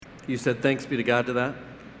You said thanks be to God to that?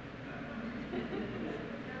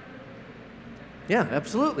 Yeah,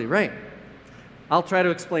 absolutely, right. I'll try to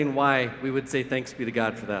explain why we would say thanks be to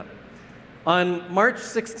God for that. On March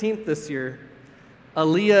 16th this year,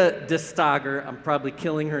 Aliyah Distager, I'm probably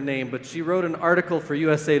killing her name, but she wrote an article for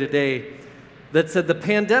USA Today that said the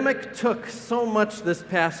pandemic took so much this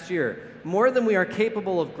past year, more than we are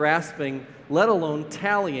capable of grasping, let alone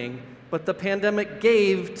tallying, but the pandemic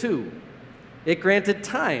gave too. It granted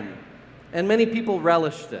time, and many people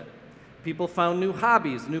relished it. People found new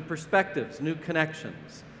hobbies, new perspectives, new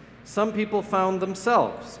connections. Some people found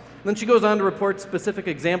themselves. And then she goes on to report specific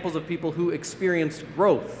examples of people who experienced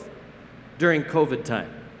growth during COVID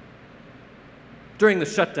time. During the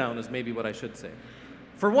shutdown is maybe what I should say.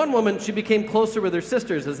 For one woman, she became closer with her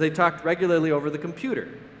sisters as they talked regularly over the computer.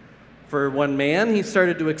 For one man, he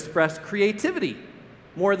started to express creativity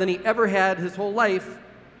more than he ever had his whole life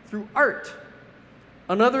through art.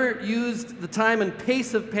 Another used the time and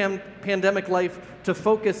pace of pandemic life to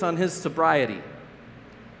focus on his sobriety.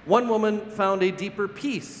 One woman found a deeper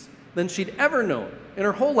peace than she'd ever known in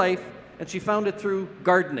her whole life, and she found it through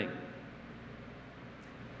gardening.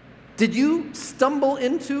 Did you stumble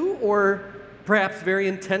into, or perhaps very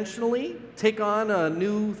intentionally, take on a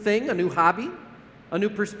new thing, a new hobby, a new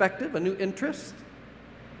perspective, a new interest?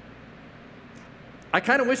 I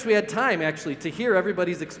kind of wish we had time, actually, to hear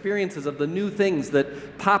everybody's experiences of the new things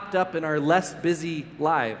that popped up in our less busy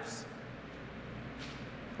lives.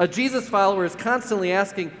 A Jesus follower is constantly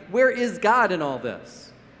asking, where is God in all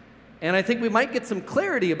this? And I think we might get some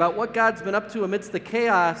clarity about what God's been up to amidst the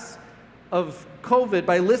chaos of COVID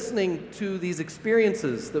by listening to these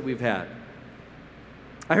experiences that we've had.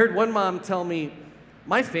 I heard one mom tell me,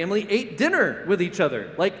 my family ate dinner with each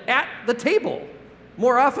other, like at the table,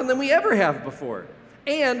 more often than we ever have before.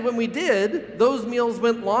 And when we did, those meals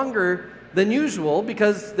went longer than usual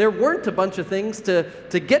because there weren't a bunch of things to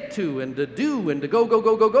get to and to do and to go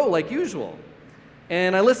like usual.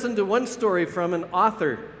 And I listened to one story from an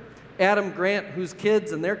author, Adam Grant, whose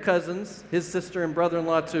kids and their cousins, his sister and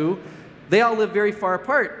brother-in-law too, they all live very far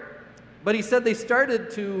apart. But he said they started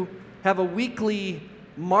to have a weekly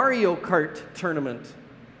Mario Kart tournament.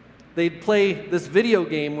 They'd play this video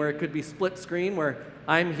game where it could be split screen, where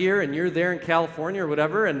I'm here and you're there in California or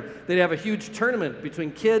whatever, and they'd have a huge tournament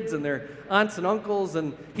between kids and their aunts and uncles,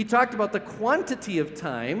 and he talked about the quantity of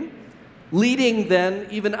time leading then,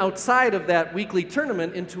 even outside of that weekly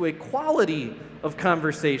tournament, into a quality of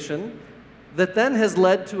conversation that then has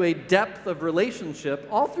led to a depth of relationship,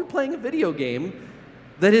 all through playing a video game,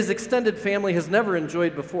 that his extended family has never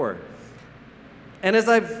enjoyed before. And as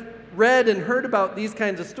I've read and heard about these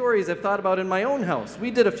kinds of stories, I've thought about in my own house. We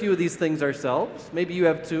did a few of these things ourselves. Maybe you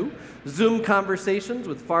have too. Zoom conversations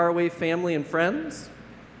with faraway family and friends.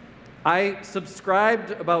 I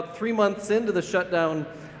subscribed about 3 months into the shutdown.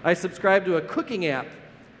 I subscribed to a cooking app,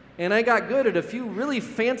 and I got good at a few really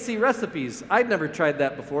fancy recipes. I'd never tried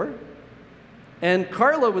that before. And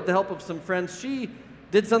Carla, with the help of some friends, she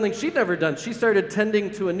did something she'd never done. She started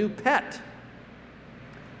tending to a new pet,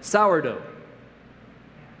 sourdough.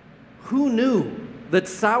 Who knew that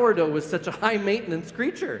sourdough was such a high-maintenance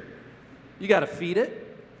creature? You got to feed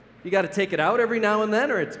it. You got to take it out every now and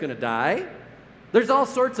then or it's going to die. There's all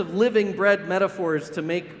sorts of living bread metaphors to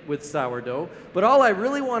make with sourdough, but all I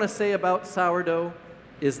really want to say about sourdough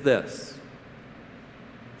is this.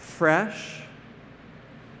 Fresh,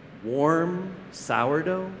 warm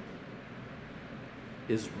sourdough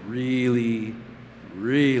is really,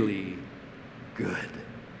 really good,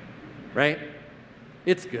 right?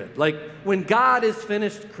 It's good. Like when God is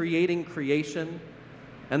finished creating creation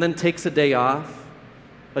and then takes a day off,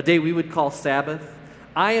 a day we would call Sabbath,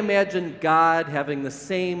 I imagine God having the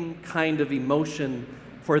same kind of emotion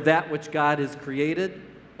for that which God has created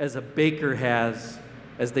as a baker has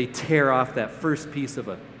as they tear off that first piece of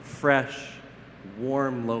a fresh,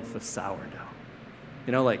 warm loaf of sourdough.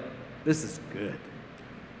 You know, like, this is good.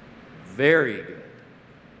 Very good.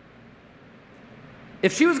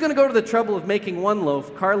 If she was going to go to the trouble of making one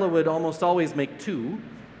loaf, Carla would almost always make two.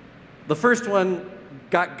 The first one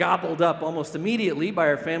got gobbled up almost immediately by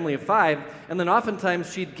our family of 5, and then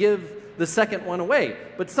oftentimes she'd give the second one away.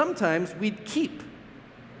 But sometimes we'd keep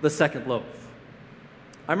the second loaf.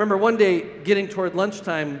 I remember one day getting toward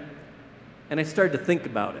lunchtime, and I started to think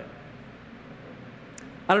about it.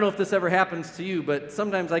 I don't know if this ever happens to you, but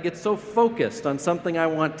sometimes I get so focused on something I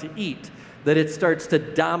want to eat that it starts to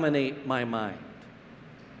dominate my mind.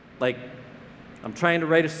 Like, I'm trying to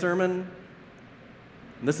write a sermon,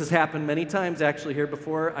 and this has happened many times actually here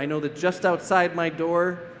before. I know that just outside my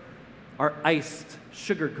door are iced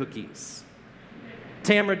sugar cookies.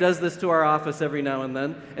 Tamara does this to our office every now and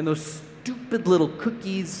then, and those stupid little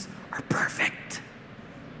cookies are perfect.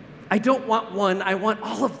 I don't want one, I want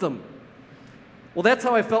all of them. Well, that's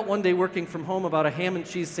how I felt one day working from home about a ham and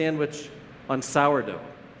cheese sandwich on sourdough.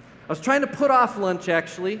 I was trying to put off lunch,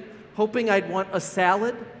 actually, hoping I'd want a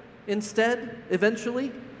salad instead,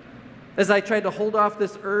 eventually, as I tried to hold off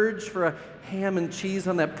this urge for a ham and cheese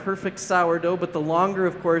on that perfect sourdough. But the longer,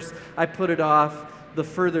 of course, I put it off, the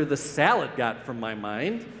further the salad got from my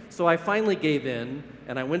mind. So I finally gave in,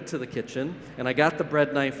 and I went to the kitchen, and I got the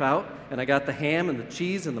bread knife out, and I got the ham and the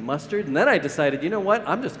cheese and the mustard, and then I decided, you know what,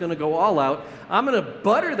 I'm just going to go all out. I'm going to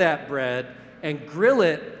butter that bread and grill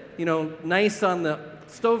it, nice on the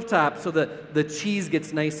stovetop so that the cheese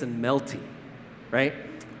gets nice and melty, right?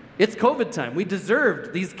 It's COVID time. We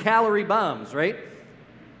deserved these calorie bombs, right?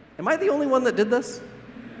 Am I the only one that did this?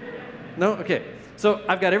 No? Okay. So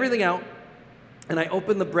I've got everything out, and I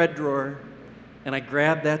open the bread drawer, and I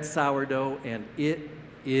grab that sourdough, and it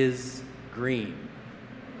is green.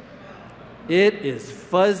 It is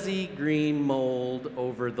fuzzy green mold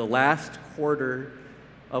over the last quarter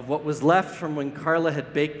of what was left from when Carla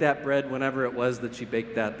had baked that bread whenever it was that she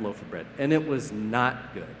baked that loaf of bread. And it was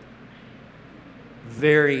not good.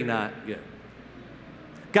 Very not good.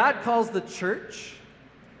 God calls the church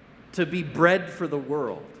to be bread for the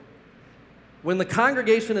world. When the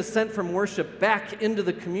congregation is sent from worship back into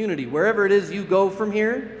the community, wherever it is you go from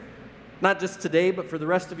here, not just today, but for the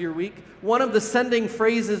rest of your week, one of the sending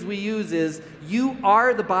phrases we use is, "You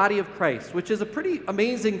are the body of Christ," which is a pretty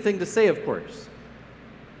amazing thing to say, of course.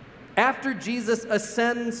 After Jesus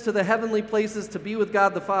ascends to the heavenly places to be with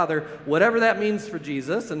God the Father, whatever that means for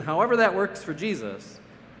Jesus and however that works for Jesus,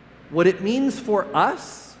 what it means for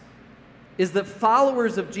us is that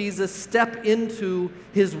followers of Jesus step into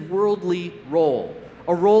his worldly role,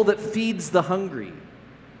 a role that feeds the hungry,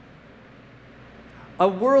 a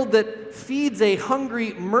world that feeds a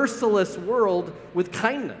hungry, merciless world with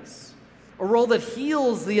kindness, a role that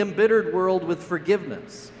heals the embittered world with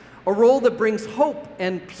forgiveness, a role that brings hope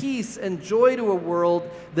and peace and joy to a world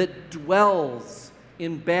that dwells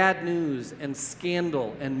in bad news and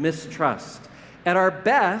scandal and mistrust. At our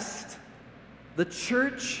best, the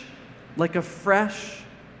church, like a fresh,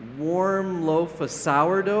 warm loaf of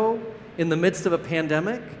sourdough in the midst of a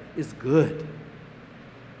pandemic, is good.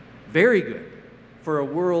 Very good for a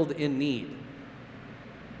world in need.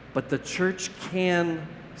 But the church can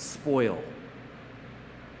spoil.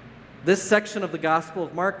 This section of the Gospel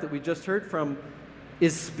of Mark that we just heard from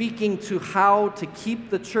is speaking to how to keep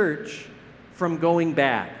the church from going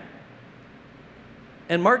bad.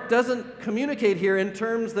 And Mark doesn't communicate here in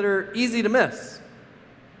terms that are easy to miss.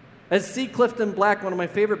 As C. Clifton Black, one of my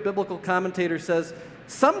favorite biblical commentators, says,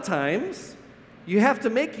 sometimes you have to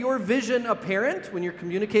make your vision apparent when you're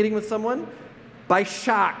communicating with someone by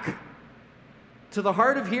shock. To the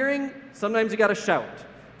hard of hearing, sometimes you got to shout.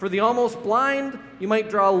 For the almost blind, you might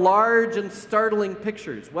draw large and startling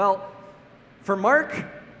pictures. Well, for Mark,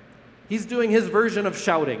 he's doing his version of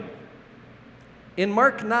shouting. In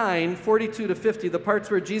Mark 9, 42 to 50, the parts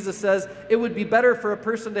where Jesus says, "It would be better for a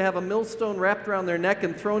person to have a millstone wrapped around their neck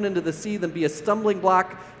and thrown into the sea than be a stumbling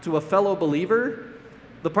block to a fellow believer,"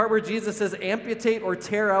 the part where Jesus says, "Amputate or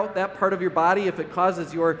tear out that part of your body if it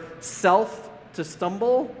causes yourself to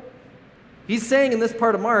stumble," he's saying in this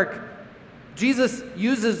part of Mark, Jesus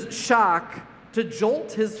uses shock to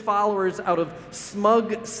jolt his followers out of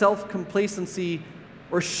smug self-complacency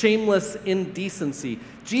or shameless indecency.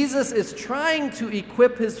 Jesus is trying to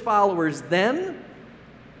equip his followers then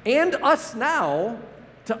and us now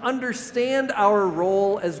to understand our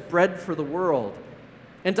role as bread for the world,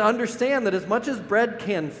 and to understand that as much as bread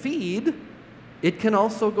can feed, it can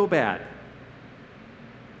also go bad.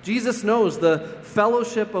 Jesus knows the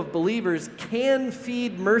fellowship of believers can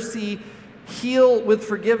feed mercy, heal with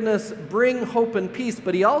forgiveness, bring hope and peace,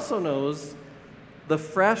 but he also knows the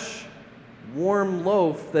fresh, warm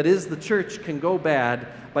loaf that is the church can go bad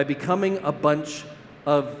by becoming a bunch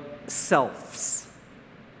of selves.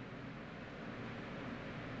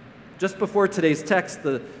 Just before today's text,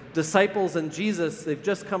 the disciples and Jesus, they've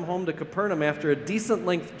just come home to Capernaum after a decent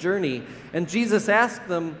length journey, and Jesus asked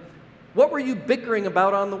them, "What were you bickering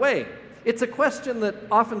about on the way?" It's a question that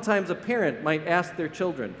oftentimes a parent might ask their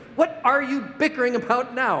children. What are you bickering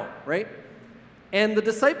about now, right? And the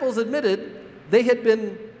disciples admitted they had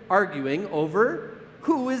been arguing over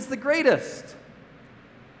who is the greatest.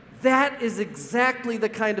 That is exactly the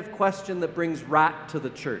kind of question that brings rot to the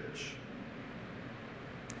church.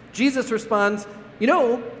 Jesus responds,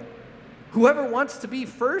 whoever wants to be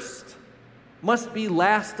first must be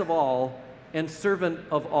last of all and servant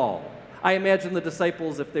of all. I imagine the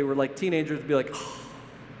disciples, if they were like teenagers, would be like, oh,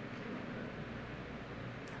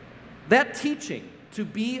 That teaching to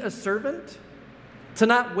be a servant, to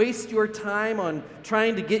not waste your time on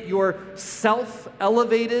trying to get yourself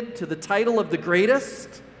elevated to the title of the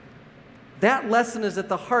greatest, that lesson is at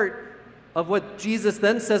the heart of what Jesus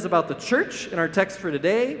then says about the church in our text for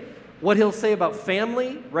today, what he'll say about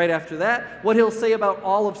family right after that, what he'll say about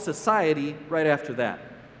all of society right after that.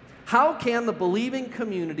 How can the believing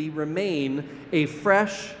community remain a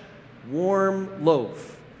fresh, warm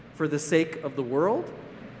loaf for the sake of the world?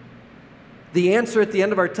 The answer at the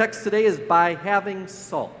end of our text today is by having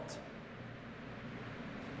salt.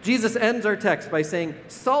 Jesus ends our text by saying,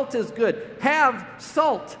 salt is good. Have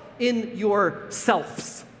salt in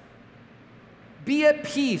yourselves. Be at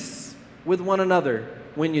peace with one another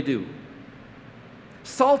when you do.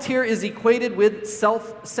 Salt here is equated with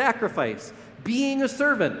self-sacrifice, being a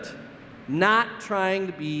servant, not trying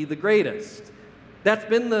to be the greatest. That's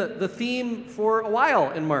been the theme for a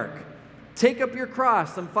while in Mark. Take up your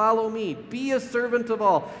cross and follow me. Be a servant of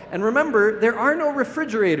all. And remember, there are no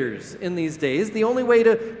refrigerators in these days. The only way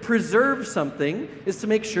to preserve something is to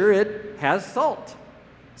make sure it has salt.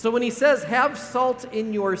 So when he says, have salt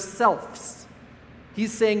in yourselves,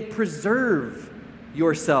 he's saying, preserve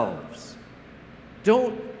yourselves.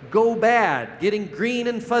 Don't go bad, getting green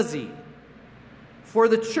and fuzzy. For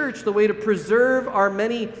the church, the way to preserve our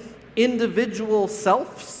many individual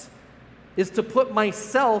selves is to put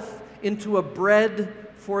myself into a bread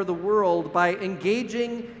for the world by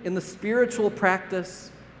engaging in the spiritual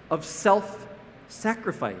practice of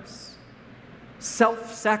self-sacrifice.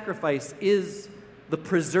 Self-sacrifice is the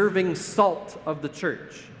preserving salt of the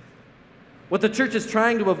church. What the church is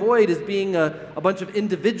trying to avoid is being a bunch of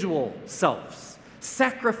individual selves.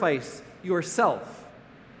 Sacrifice yourself.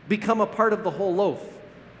 Become a part of the whole loaf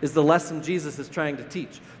is the lesson Jesus is trying to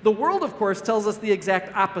teach. The world, of course, tells us the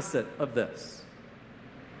exact opposite of this.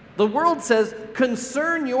 The world says,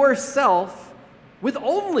 concern yourself with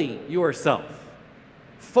only yourself.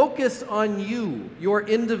 Focus on you, your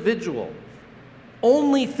individual.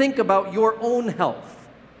 Only think about your own health,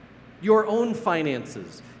 your own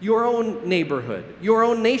finances, your own neighborhood, your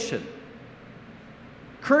own nation.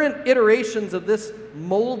 Current iterations of this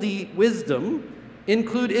moldy wisdom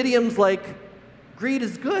include idioms like, greed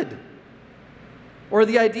is good, or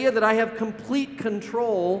the idea that I have complete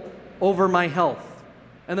control over my health.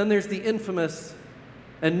 And then there's the infamous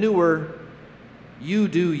and newer, you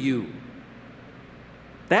do you.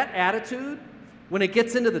 That attitude, when it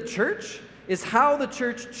gets into the church, is how the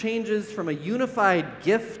church changes from a unified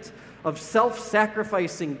gift of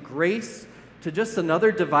self-sacrificing grace to just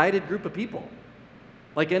another divided group of people,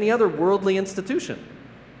 like any other worldly institution.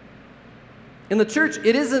 In the church,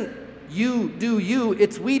 it isn't you do you,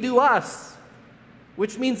 it's we do us,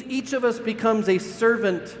 which means each of us becomes a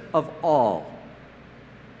servant of all.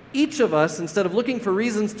 Each of us, instead of looking for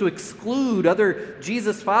reasons to exclude other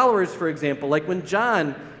Jesus followers, for example, like when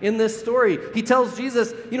John, in this story, he tells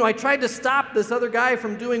Jesus, I tried to stop this other guy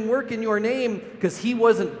from doing work in your name because he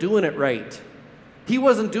wasn't doing it right. He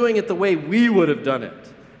wasn't doing it the way we would have done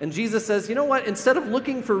it. And Jesus says, you know what? Instead of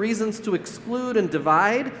looking for reasons to exclude and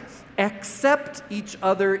divide, accept each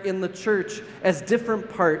other in the church as different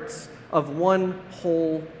parts of one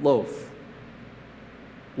whole loaf.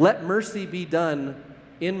 Let mercy be done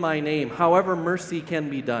in my name, however mercy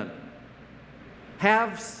can be done.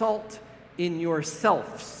 Have salt in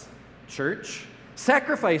yourselves, church.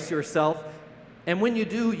 Sacrifice yourself, and when you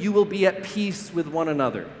do, you will be at peace with one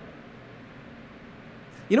another.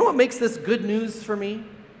 You know what makes this good news for me?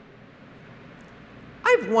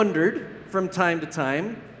 I've wondered from time to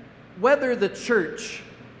time whether the church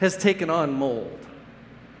has taken on mold.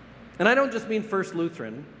 And I don't just mean First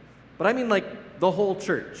Lutheran, but I mean like the whole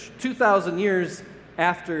church, 2,000 years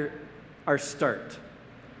after our start.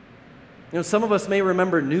 Some of us may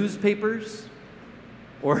remember newspapers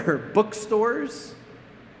or bookstores.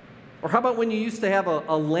 Or how about when you used to have a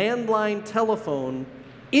landline telephone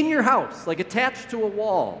in your house, like attached to a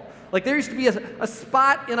wall? Like there used to be a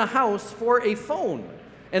spot in a house for a phone.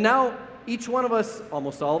 And now each one of us,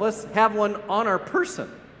 almost all of us, have one on our person.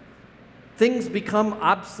 Things become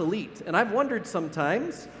obsolete. And I've wondered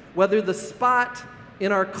sometimes whether the spot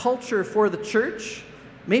in our culture for the church,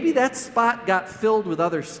 maybe that spot got filled with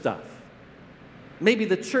other stuff. Maybe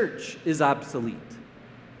the church is obsolete.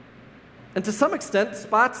 And to some extent,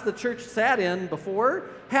 spots the church sat in before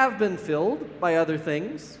have been filled by other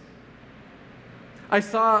things. I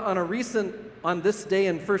saw on this day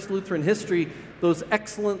in First Lutheran history, those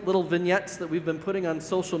excellent little vignettes that we've been putting on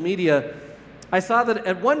social media. I saw that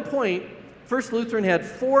at one point, First Lutheran had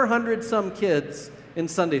 400 some kids in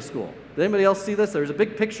Sunday school. Did anybody else see this? There's a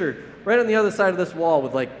big picture right on the other side of this wall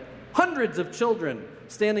with like hundreds of children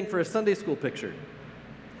standing for a Sunday school picture.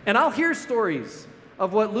 And I'll hear stories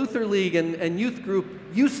of what Luther League and youth group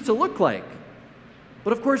used to look like.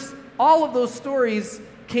 But of course, all of those stories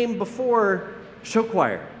came before show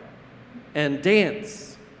choir and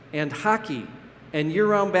dance and hockey and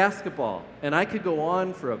year-round basketball. And I could go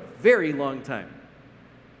on for a very long time.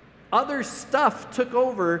 Other stuff took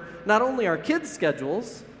over not only our kids'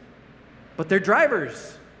 schedules, but their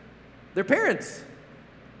drivers, their parents.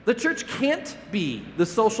 The church can't be the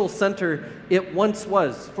social center it once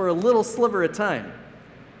was for a little sliver of time.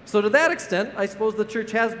 So to that extent, I suppose the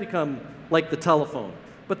church has become like the telephone.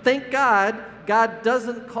 But thank God, God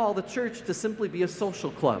doesn't call the church to simply be a social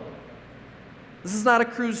club. This is not a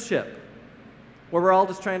cruise ship where we're all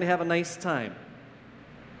just trying to have a nice time.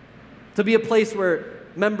 To be a place where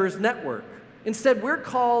members network. Instead, we're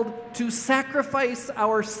called to sacrifice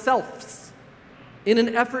ourselves in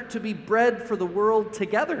an effort to be bread for the world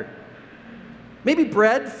together. Maybe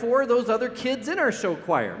bread for those other kids in our show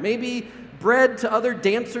choir. Maybe bread to other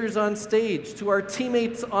dancers on stage, to our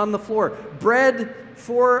teammates on the floor. Bread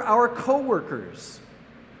for our coworkers.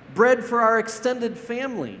 Bread for our extended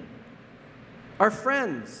family. Our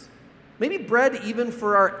friends. Maybe bread even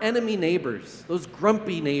for our enemy neighbors, those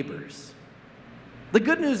grumpy neighbors. The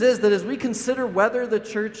good news is that as we consider whether the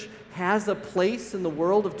church has a place in the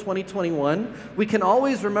world of 2021, we can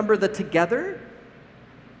always remember that together,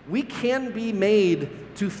 we can be made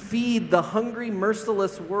to feed the hungry,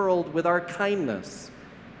 merciless world with our kindness,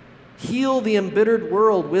 heal the embittered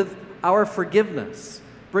world with our forgiveness,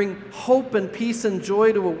 bring hope and peace and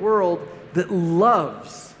joy to a world that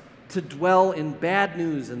loves to dwell in bad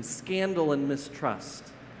news and scandal and mistrust.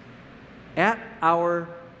 At our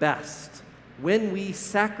best, when we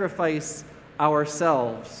sacrifice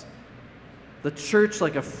ourselves, the church,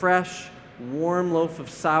 like a fresh, warm loaf of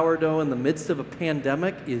sourdough in the midst of a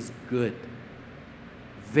pandemic, is good.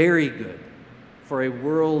 Very good for a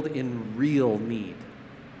world in real need.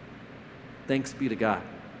 Thanks be to God.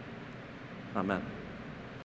 Amen.